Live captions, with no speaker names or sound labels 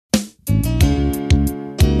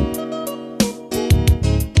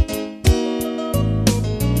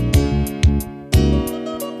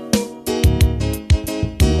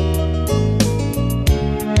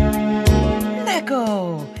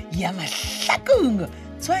Mahlakung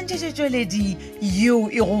tshwantšhetšetšweledi yeo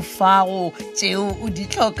e go fago tšeo o di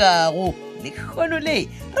hlokago le kgono le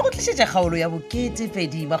re go tlišetša kgaolo ya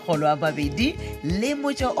bo2 le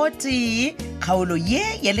motšo o tee. Kgaolo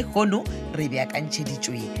ye ya lekgono re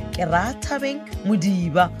beakantšheditšwe ke Rathabeng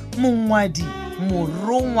Modiba, mongwadi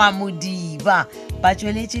morongwa Modiba, ba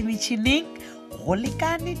tšweletše metšhineng go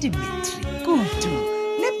lekane Dimitri Kutu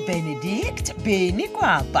le Benedict Beni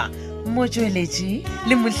Kwapa, motšweletši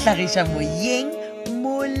le mohlagiša moyeng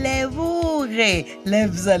Moleboge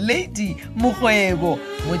Lebza Lady Mokgwebo,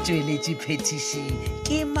 motšweletši phetiši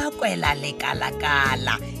ke Makwela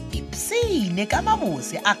Lekalakala. Ipsene ka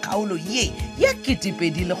mabose a kgaolo ye ya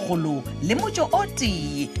 2001 le motšo o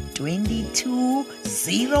tee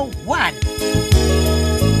 2201.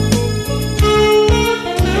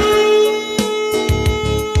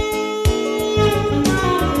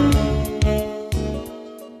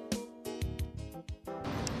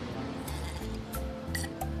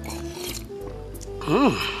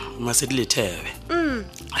 Masedi le thebe.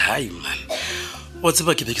 Hai man. O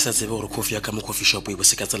tseba ke be ke sa tsebe gore coffee ya ka mo coffee shop e bo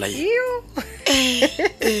se ka tsela e.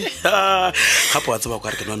 Gapo a tseba go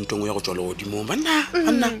re ke nwa ntongo ya go tswala odimo bana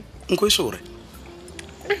nko e sore.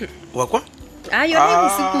 Wa kwa? Yone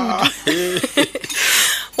se kudu.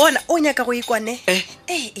 Bona o nyaka go ikwane.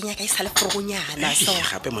 E nyaka isale forogonyana so.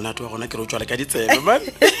 Gape monato wa gona ke re o tswala ka ditsebe man.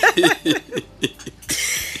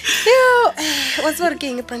 Wa tswa re ke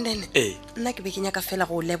eng Brandon? Nna ke be ke nyaka fela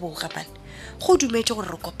go leboga bana. Go dumetse gore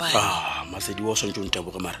re kopane. Masedi wa sontse o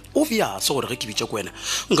nteboge mara. O via so gore ge ke bitse kwena.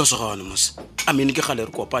 Nka so gane mos. A mene ke gale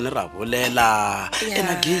re kopane ra bolela. And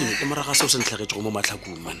again, e moraga se o se ntlhagetse go mo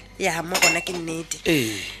Mahlakung man. Ya mo gona ke nnete.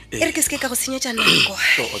 E re ke se ka go senyetša nako.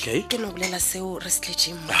 Okay. Ke no bolela seo re se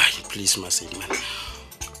tletšeng mo. Please Masedi man.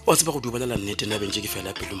 O tseba go dubelela nnete nna bentse ke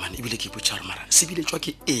fela pelo man ebile ke ipotša mara se bile tswa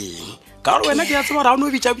ke eng ka gore wena ke ya tseba ra no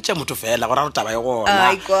bitša motho fela gore a re taba e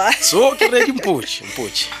gona so ke re ke mpotše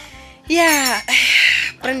ya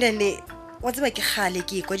Brandon wa tseba ke gale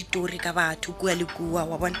ke kwa ditori ka batho kua le kua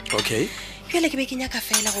wa bona okay bjale ke be ke nyaka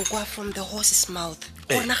fela go kwa from the horse's mouth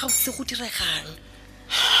gona ga se go diregang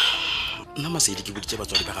nna Masedi ke boditše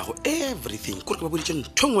batswadi ba gago everything kore ke ba boditše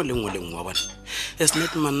ntho ngwe le ngwe wa bona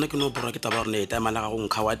esnet man nna ke no borwa ke taba gore ne etama la gago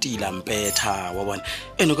nkga wa tila mmetha wa bona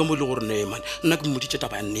eno ka mo le gore ne man nna ke mmoditše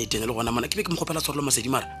taba ya nnete le gona mana ke be ke mokgopela tshwarelo Masedi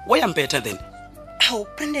mara wa ya mmetha then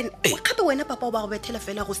Brandon gape wena papa o ba go bethela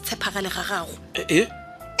fela go se tshepagale ga gago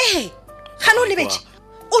ga no lebetse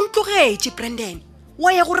o ntlogetše Brandon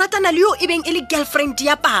wa ya go ratana le yo e beng e le girlfriend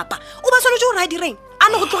ya papa o ba swanetse go ra direng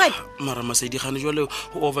ano go tlogela mara Masedi gane jwale o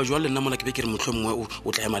over jwale nna mona ke be ke re motlho mongwe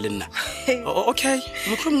o tla ema le nna okay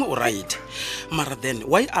motlho mongwe o right mara then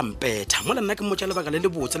why ampetha mola nna ke motša lebaka le le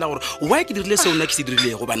botse la gore why ke dirile seo nna ke se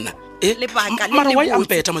dirile go banna mara why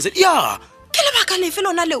ampetha Masedi ya ke lebaka le fe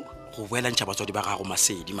lona leo go boela ntšha batswadi ba gago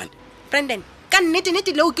Masedi man Brandon ka nnete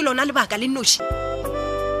leo ke lona lebaka le noši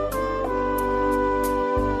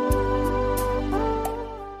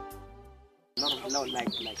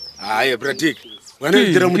Bratik. When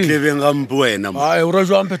I dira motlebeng ga mpo wena. O ra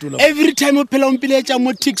jwang Phetola? Every time o phela o mpiletša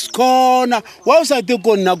mo Tix corner. Wa o sa te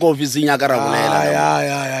go nna go office nya ka ra bolela.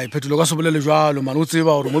 Ya Phetola ka se bolele jwalo man o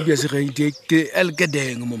tseba gore mo biase ge ite ke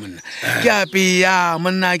elkedeng mo monna. Ke a peya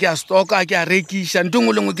monna ke a stocka ke a rekisha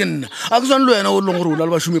ntongwe lengwe ke nna. A ke swane le wena o leng gore o la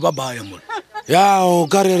le bashumi ba baya mo. Ya o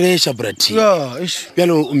ka re resha Bratik. Ya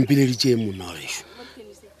bjalo o mpileditše monna wa resho.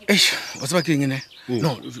 O tseba ke eng ne?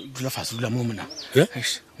 No, dula fase dula mo mona.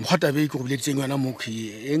 Mogata be ke go bileditseng yona mo ke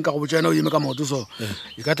eng ka go botsana o eme ka maoto so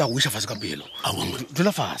e ka tla go isha fase ka pelo.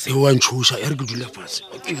 Dula fase. E wa ntšhoša e re ke dula fase.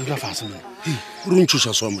 Dula fase mona. O re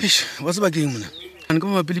ntšhoša so mo. Wa tseba ke eng mona? Ke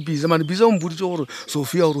mo mapele pizza man pizza o mbuditse gore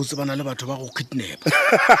Sofia o re tsebana le batho ba go kidnap.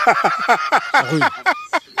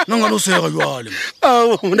 Nna no se ga jwale.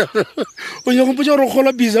 Mona. O nyaka mpotša gore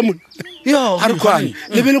gola pizza mona. Ya a re kwane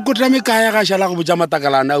le bele ko trame kaya ga shala go botsa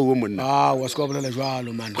matakalana o monna wa se ka bolela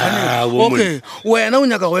jwalo man okay wena o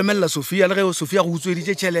nyaka go emela Sofia le ge Sofia go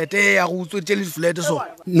utsweditše tšhelete ya go utsweditše le flat so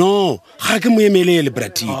no ga ke mo emelele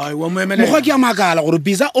Bratik wa mo emela mo ke a makala gore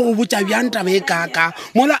pizza o go botsa bjang taba e kaka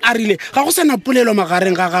mola a rile ga go sana polelo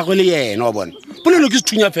magareng ga gagwe le yena wa bona polelo ke se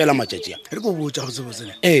thunya fela matšatši re go botsa go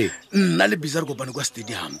tsebosele nna le pizza re kopane kwa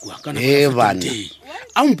stadium kwa kana bana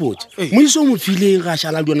a mpotse mo iso mo fileng ga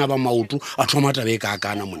shala dona ba maoto a thoma tabe ka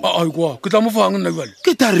kana monna kwa ke tla mo fang nna jwale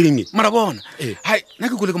ke tareng mara bona hai nna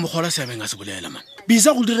ke gole ke moghola sebeng a se bolela man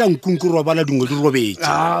bisa go dira nkunkuru wa bala dingwe di robetse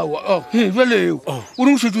jwale o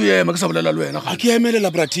re moswetsi o ema ke sa bolela le wena ga ke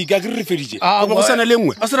emelela Bratik a ke re feditše go sana le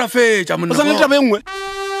nngwe a se ra fetša monna go sana tabe nngwe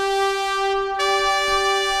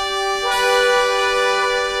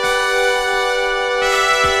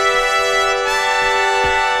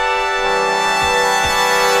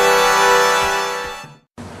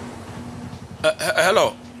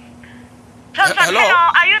Hello. Hello,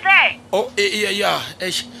 are you there? Oh, yeah.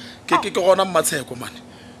 Ke gona mmatsheko man.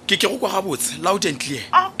 Ke go kwa gabotse loud and clear.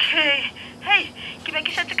 Okay. Hey, ke be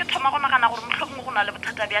ke shetse ke thoma go nagana gore mohlomong go na le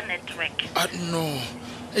bothata bja network. No.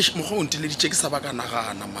 Mo go nteleditse ke sa ba ka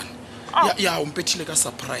nagana man. Ya o mpethile ka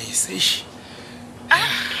surprise.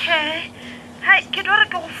 Okay. Hi, ke dore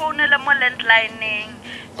ke go founela mo landline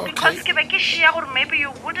because ke be ke share gore maybe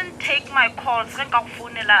you wouldn't take my calls ge nka go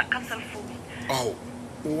founela ka cell phone. Oh,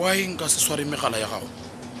 why nka se sware megala ya gago?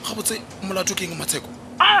 Ga botse molato ke eng Matsheko?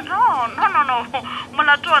 No.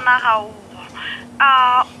 Molato ona ga o.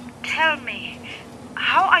 Tell me,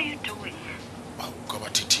 how are you doing? Wow, ka ba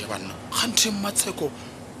thithi ya bana. Ganthe Matsheko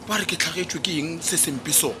ba re ke tlhagetswe ke eng se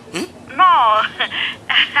sempiso? No.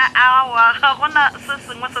 Awa, ga gona se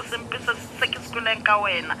sengwe se sempiso se ke skoleng ka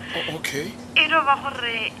wena. Okay. E do ba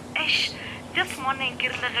gore this morning ke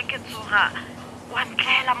rile ge ke tsoga wa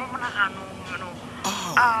ntlela mo monaganong, you know.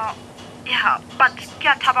 Yeah, but ke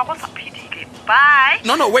a thaba go sa phedile. Bye.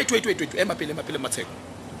 No, wait. Ema pele Matsheko.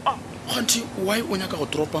 Ganthe why o nyaka go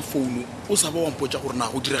dropa phone o sa ba wa mpotsa gore na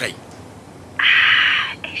go direga eng?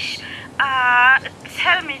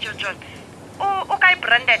 Tell me, Jojo. Okay,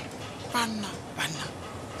 Brandon. Bana.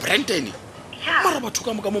 Brandon. Yeah. Mara batho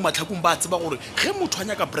ka mo Mahlakung ba tseba gore ge motho a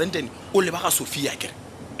nyaka Brandon o leba ga Sophia kere.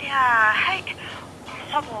 Yeah, hey.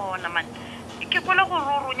 Go bona man. Ke kwela go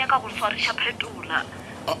ronya ka go tshwarisa Phetola.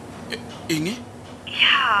 Eng?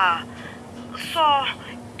 Yeah. So,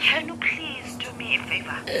 can you please do me a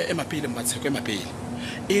favor? Ema pele Matsheko, ema pele.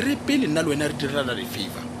 E re pele nna le wena re direla re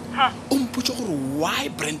favor. O mpotse gore why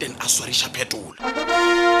Brandon a swarisha Phetola?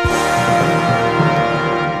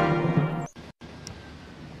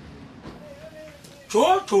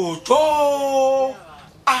 Cho.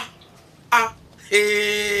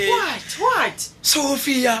 What?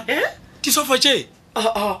 Sophia. Ke sofa tje.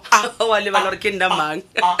 Wa le ba lore ke nna mang.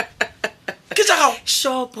 Ke tsa gago.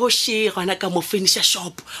 Shop ho she gona ka mo finisher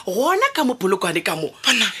shop. Gona ka mo polokwane ka mo.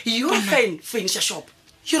 Eurofan finisher shop.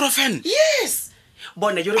 Eurofan. Yes.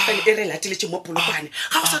 Bona Eurofan e re lateletse mo polokwane.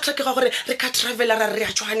 Ga o sa tlhokega gore re ka traveler re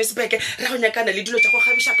ya Johannesburg re go nyakana le dilo tsa go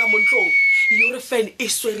gabisha ka montlong. Eurofan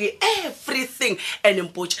is swere everything and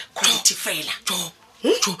import quality fela. Jo,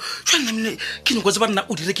 nna ke ne go tseba nna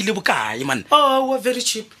o direkile bokae man? We're very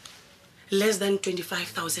cheap. Less than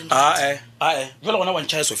 25,000. Jwale gona wa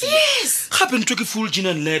ntšha Sophia. Yes. Gape ntwe ke full gin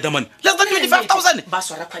and leather man. Less than 25,000. Ba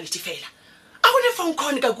swara quality fela. A gone phone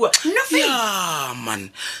call ka kua. Nothing. Yeah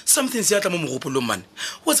man. Something se ya tla mo mogopolong man.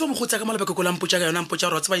 O tseba mo go tsa ka malabeka go la mpotsa ka yona mpotsa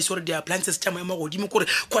ro tseba isore di appliances tsa maemo go dimo gore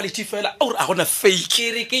quality fela or a gona fake.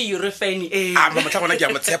 Ke re ke Eurofan mama tla gona ke a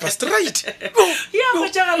motsepa straight. Ya go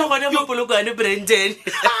tshagala gona mo polokwane Brandon.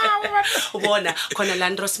 Bona khona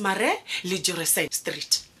Landros Mare le Jerusalem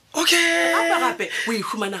Street. Okay. Gape we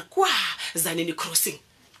humana kwa Zanini crossing.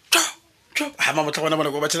 Mama tla gona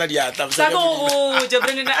bona go batla diatla. Sago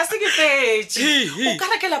Brandon a se ke fetše. O ka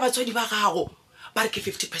rakela batswadi ba gago ba re ke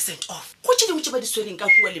 50% off. Go tšedi motse ba di swereng ka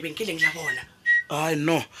kua lebenkeleng la bona.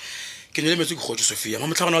 No. Ke nyele metso ke khotso Sophia.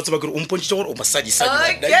 Mama tla gona wa tseba gore o mpontse gore o basadi.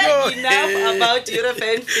 Okay, enough about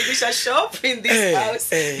Eurofan finisher shop in this house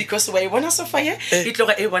because we wanna Sophia it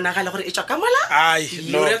loga e bonagala gore e tswa ka mola.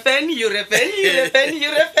 Eurofan.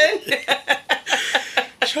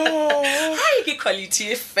 Hi, ke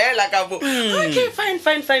quality fela ka bo. Okay, fine.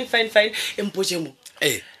 Empojemo.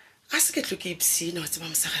 Ga se ke tloke ipsina wa tseba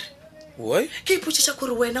mosagare. Why? Ke ipotsa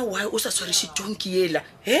gore wena why o sa swariše donki ela,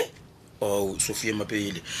 Sophia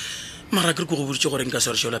mapele. Mara ke go botse gore nka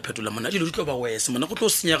swariša la Phetola mona dilo di tlo ba wese mona go tlo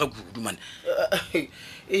senyega kudu man.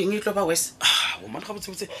 Eng e tlo ba wese? O man ga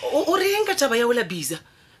botse o re eng ka taba ya ola biza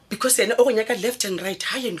because yena o go nyaka left and right,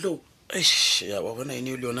 high and low. Ya wa bona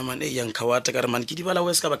ene le yona man yang khawata ka re man ke di bala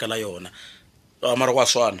wese ka baka la yona. Mara wa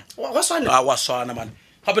swana. Wa swana? Wa swana man.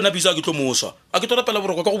 Gape na bisa ke tlo moswa. A ke tola pela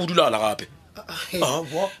boroko ka go budulala gape.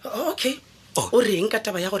 Okay. O re eng ka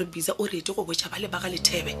taba ya gore biza o rete go botsa ba le baga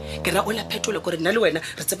lethebe ke ra o la Phetola gore nna le wena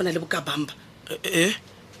re tsebana le bokabamba.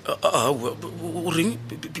 O reng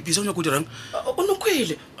bisa o nya go dirang? O no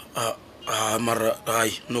kwele. Mara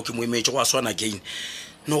no ke mo imetse go a swana again.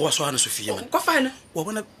 No go a swana Sophia man. Go fana wa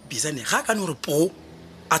bona bizane ga ka no re po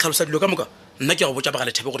a tlhalosa dilo ka moka nna ke go botsa baga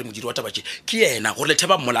lethebe gore modiri wa tabatše ke yena gore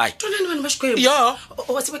letheba mmolai. Tona le bana ba shikwe. Ya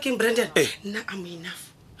o tseba ke Brandon nna am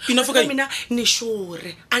enough. Enough ka mina ni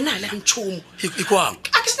sure ana la ntshomo ikwang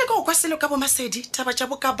a ke sene ka go kwa selo ka bo masedi taba tša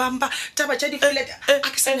bokabamba taba tša di-flat a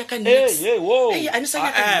ke senya ka next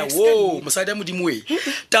mosadi a modimo we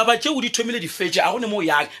taba tše o di thomile di fetse a gone mo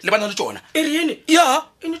yang le bana le tsona e re ene ya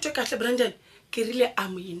e ne tšwe kahle Brandon ke rile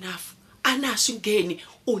am enough ana sungeni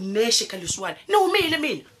o neshe ka leswane ne o mele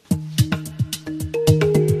mina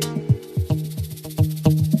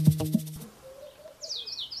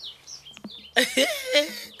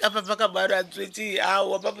ka papa ka ba ra tswetse a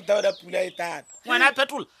wa papa ta ra pula e tata ngwana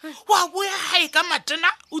Phetola wa boya hae ka matena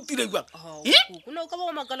o tile jwa kuna ka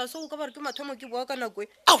ba makala so ka ba re ke mathomo ke boa ka nakwe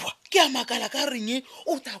awa ke a makala ka reng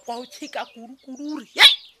o ta kwa o tshika kurukuru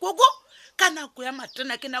gogo ka nako ya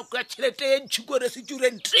matena ke nako ya tšhelete e ntšhiko re se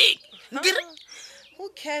tšurenteng nkere who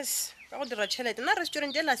cares ka go dira tšhelete na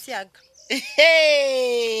restaurant e la seaka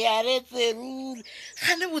a re tseruri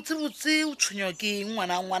gane botsebotse o tshwenywa ke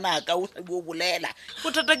ngwana ka o sa bo bolela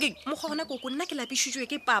bothata ke mokgwa gona koko nna ke lapišitšwe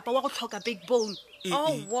ke papa wa go tlhoka backbone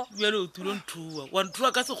bjale o tulo nthuwa wa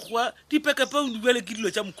nthuwa ka sekgowa dipekepeone bjale ke dilo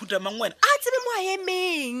tša mokhuta mang wena a tsebe mo a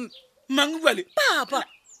emeng mang bjale papa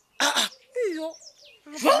iyo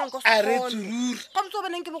a re tseruri ga botse o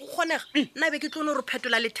baneng ke be go kgonega nna be ke tlone gore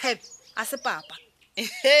Phetola le Thebe a se papa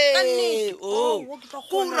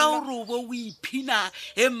kora ore o bo o iphina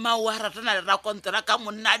e mma o a ratana le rakontera ka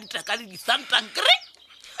monna a ditaka le disantankere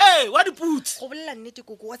wa diputse go bolela nnete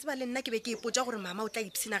koko wa tseba le nna ke be ke ipotsa gore mama o tla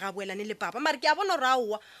ipsina ga boelane le papa mare ke a bona gore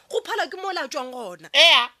aowa go phala ke mo la tswang gona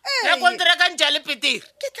rakontera ka ntša le petere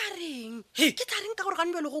ke tla reng ka gore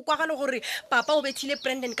gane bjale go kwagale gore papa o bethile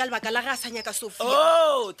Brandon ka lebaka la ge a sa nyaka Sophia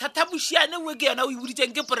thata mošiane we ke yona o e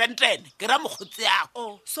boditseng ke Brandon ke ra mokgotsi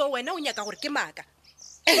yago so wena o nyaka gore ke maaka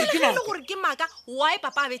le gore ke maaka why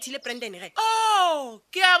papa a bethile Brandon ge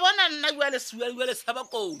ke a bona nna bjale sa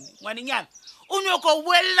bakone ngwanenyana o nyoko o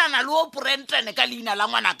boelelana le o Brandon ka leina la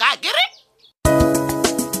ngwana ka kere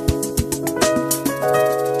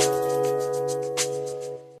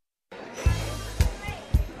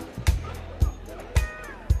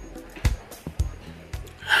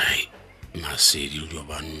masedi dio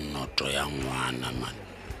ba nnoto ya ngwana man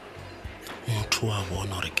motho wa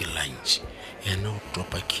bona gore ke lunch yena o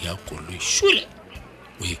topa ke ya koloi shule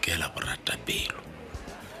o ikela borata pelo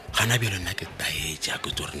gana bjelo nna ke taetša ke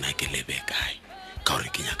tso re nna ke lebe kae ka gore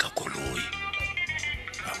ke nyaka koloi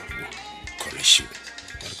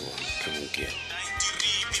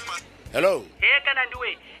hello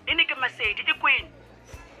kanandiwe ene ke Masedi ke queen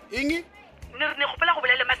eng ne re ne kgopela go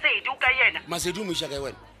bolela Masedi o ka yena Masedi o mo iša kae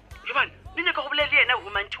wena jobane ne nyaka go bolela yena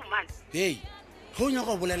woman to man hey go nyaka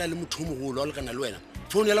go bolela le motho o mogolo o lekana le wena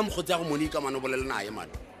phone ya la mogotsi ya go mone ka mane o bolela nae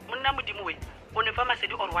mane monna modimo we o ne fa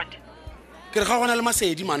Masedi or what ke re ga gona le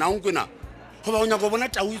Masedi mana a nkwena go ba go nyaka go bona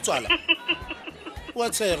tau itswala wa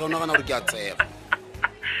tshega o nagana gore ke a tshega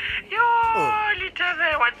yo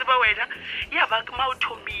Lethebe wa tseba wena ya ba ma o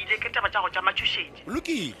thomile ke taba tša go tša matšhošetši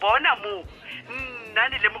lokile bona mo nna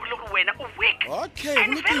ne lemogile gore wena o weak okay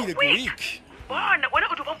lokile ke weak bona wena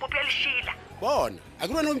o duba mpopi ya lešila bona a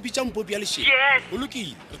ke rona o mpitša mpopi ya lešila Yes. o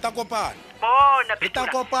lokile re ta kopana bona Re ta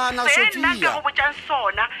Phetola. kopana, Se Sophia. nna ka go botšang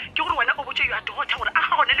sona ke gore wena o botše yo a dogotha gore a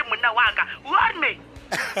ga gone le monna wa ka what me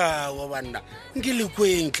wa banna nke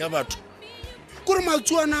lekwentle batho kore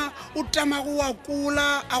matsuana o tamago wa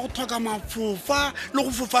kola a go tlhoka mafofa le go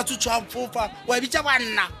fofa tshotshwa fofa wa bitša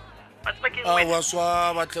banna wa tseba ke eng wena? wa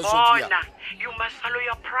swa batle Sophia bona you must follow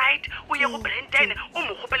your pride o ye go Brandon o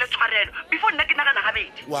mo kgopele tshwarelo before nna ke nagana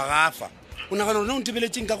gabedi wa gafa o nagana gore ne o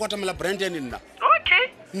ntebeletseng ka kwatamela Brandon nna okay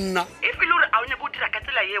nna if e le gore a o nyaka o dira ka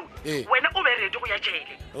tsela eo wena o be ready go ya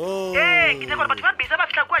jele ke tsa gore batho ba bisa ba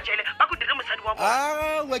fitlha kwa jele ba go dire mosadi wa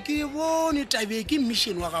bona wa ke bone tabe ke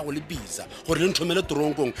mission wa gago le bisa gore le nthomele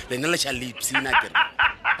toronkong lena le tšha lipsina kere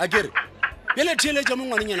a kere bjele theeletša mo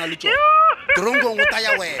ngwanenyana le tsone toronkong go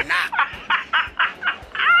taya wena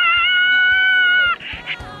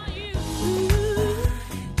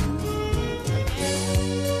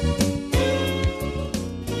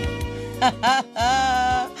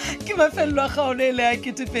ke mafelelo a kgaolo e le ya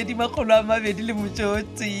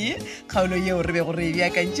 2,2 kgaolo yeo re be gore e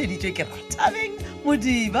beakantšheditšwe ke Rathabeng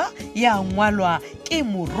Modiba ya ngwalwa ke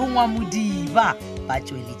Morongwa Modiba ba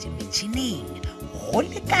tšweletše metšhineng go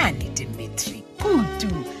lekane Dimitri Kutu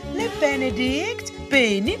le Benedict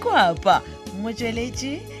Beny Kwapa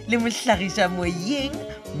motšweletši le mohlagiša moyeng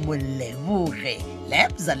Moleboge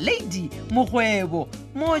Lebza Lady Mokgwebo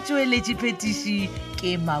motšweletši phetiši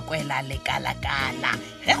ke Makwela Lekala-kala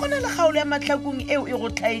ge go na le kgaolo ya Mahlakung eo e go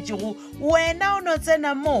tlhaetšego wena o no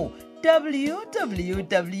tsena mo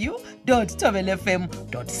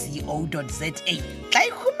www.tobelfm.co.za tla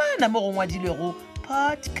ikhumana mo go ngwadilwego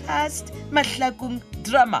podcast Mahlakung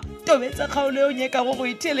drama tobetsa kgaolo eo nyakago go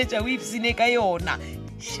itheletša o ipsine ka yona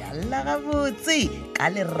šalla gabotse ka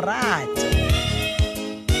lerato